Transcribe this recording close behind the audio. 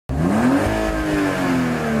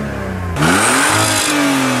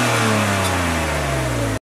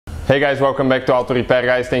Hey guys, welcome back to Auto Repair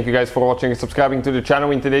guys. Thank you guys for watching and subscribing to the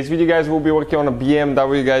channel. In today's video guys, we'll be working on a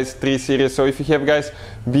BMW guys 3 Series. So if you have guys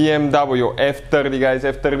BMW F30 guys,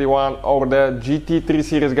 F31 or the GT 3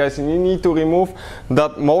 Series guys, and you need to remove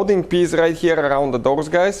that molding piece right here around the doors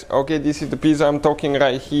guys. Okay, this is the piece I'm talking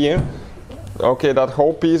right here. Okay, that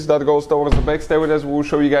whole piece that goes towards the back. Stay with us, we'll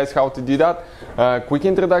show you guys how to do that. Quick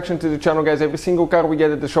introduction to the channel guys. Every single car we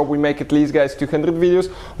get at the shop, we make at least guys 200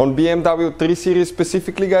 videos. On BMW 3 Series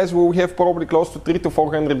specifically guys, we will have probably close to 300 to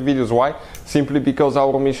 400 videos. Why? Simply because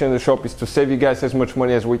our mission in the shop is to save you guys as much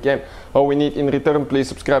money as we can. All we need in return, please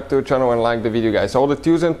subscribe to the channel and like the video guys. All the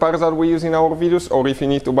tools and parts that we use in our videos, or if you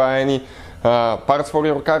need to buy any parts for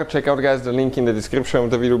your car, check out guys the link in the description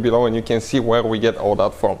of the video below and you can see where we get all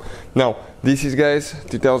that from. Now this is guys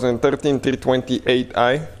 2013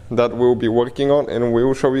 328i that we'll be working on, and we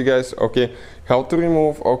will show you guys okay how to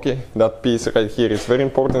remove that piece right here. It's very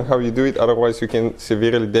important how you do it, otherwise you can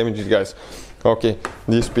severely damage it guys. Okay,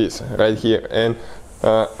 this piece right here, and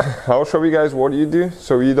I'll show you guys what you do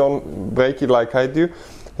so you don't break it like I do,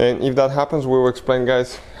 and if that happens we'll explain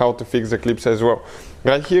guys how to fix the clips as well.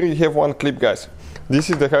 Right here you have one clip guys. This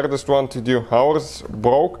is the hardest one to do. Ours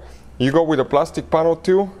broke. You go with a plastic panel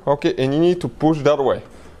tool, okay, and you need to push that way.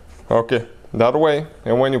 Okay, that way,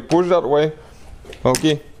 and when you push that way,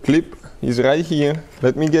 okay, clip is right here.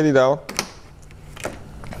 Let me get it out.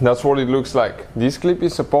 That's what it looks like. This clip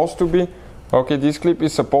is supposed to be, okay, this clip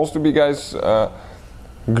is supposed to be guys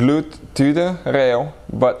glued to the rail,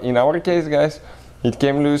 but in our case guys, it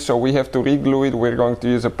came loose, so we have to re-glue it. We're going to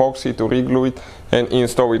use epoxy to re-glue it and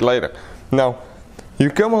install it later. Now, you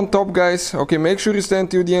come on top guys, okay, make sure you stand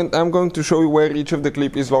till the end. I'm going to show you where each of the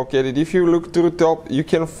clip is located. If you look through top, you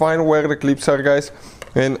can find where the clips are guys.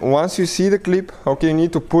 And once you see the clip, okay, you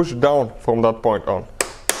need to push down from that point on.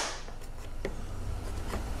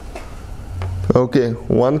 Okay,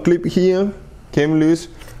 one clip here came loose.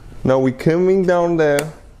 Now we're coming down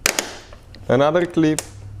there, another clip.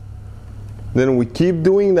 Then we keep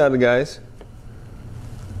doing that guys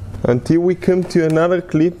until we come to another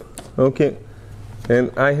clip. Okay,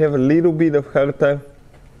 and I have a little bit of hard time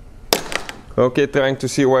okay trying to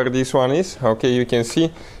see where this one is. Okay, you can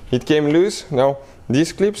see it came loose. Now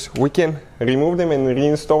these clips we can remove them and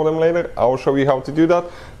reinstall them later. I'll show you how to do that.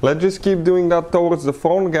 Let's just keep doing that towards the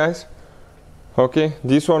front guys. Okay,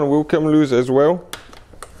 this one will come loose as well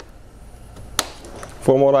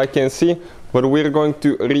from what I can see, but we're going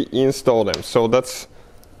to reinstall them, so that's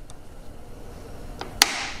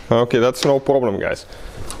okay, that's no problem guys,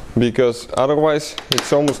 because otherwise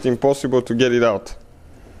it's almost impossible to get it out.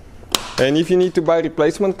 And if you need to buy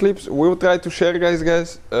replacement clips, we'll try to share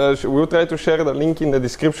we'll try to share the link in the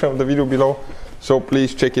description of the video below, so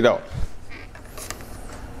please check it out.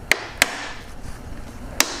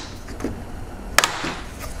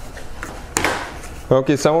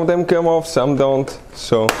 Okay, some of them come off, some don't,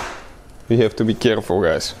 so we have to be careful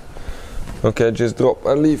guys. Okay, just drop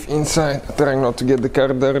a leaf inside, trying not to get the car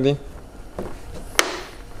dirty.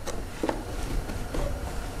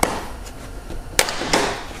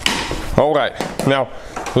 Alright, now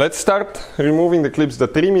let's start removing the clips. The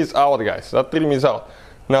trim is out guys, that trim is out.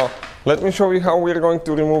 Now let me show you how we're going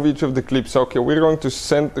to remove each of the clips. Okay, we're going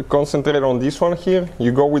to concentrate on this one here.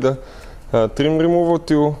 You go with a trim removal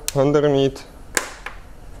tool underneath.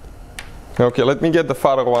 Okay, let me get the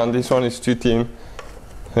fatter one. This one is too thin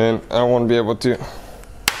and I won't be able to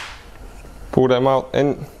pull them out.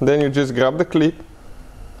 And then you just grab the clip.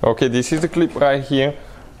 Okay, this is the clip right here.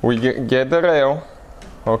 We get the rail.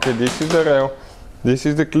 Okay, this is the rail. This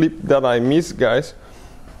is the clip that I missed guys.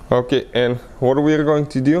 Okay, and what we're going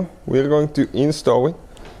to do, we're going to install it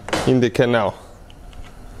in the canal.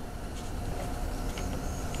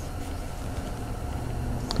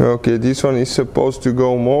 Okay, this one is supposed to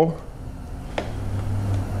go more.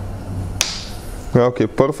 Okay,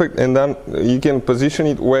 perfect, and then you can position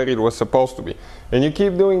it where it was supposed to be. And you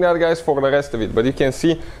keep doing that guys for the rest of it, but you can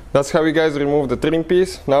see that's how you guys remove the trim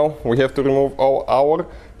piece. Now we have to remove all our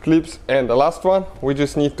clips, and the last one we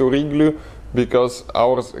just need to re-glue because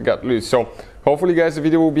ours got loose. So hopefully guys the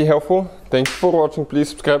video will be helpful. Thank you for watching. Please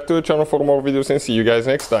subscribe to the channel for more videos and see you guys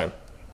next time.